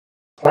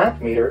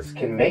Clamp meters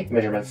can make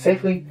measurements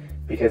safely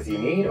because you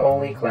need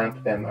only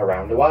clamp them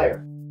around a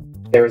wire.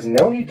 There is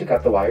no need to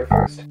cut the wire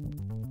first.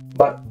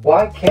 But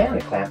why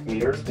can clamp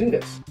meters do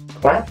this?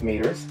 Clamp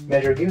meters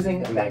measure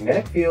using a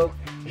magnetic field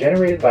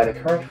generated by the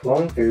current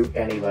flowing through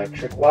an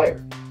electric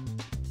wire.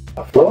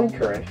 A flowing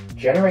current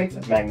generates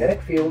a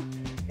magnetic field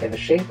in the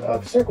shape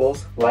of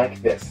circles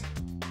like this.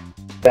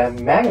 The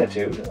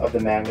magnitude of the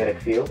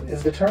magnetic field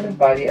is determined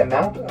by the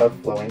amount of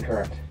flowing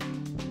current.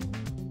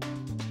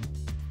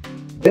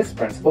 This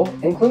principle,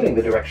 including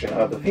the direction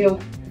of the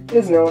field,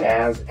 is known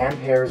as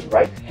Ampere's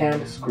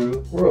right-hand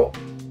screw rule.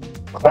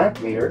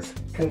 Clamp meters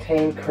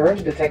contain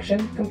current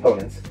detection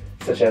components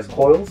such as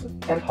coils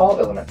and Hall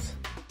elements.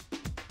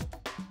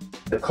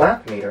 The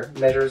clamp meter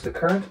measures the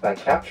current by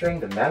capturing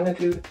the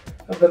magnitude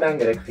of the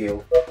magnetic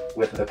field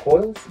with the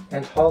coils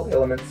and Hall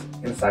elements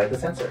inside the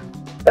sensor.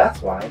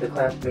 That's why the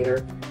clamp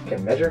meter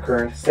can measure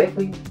current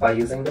safely by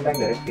using the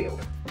magnetic field.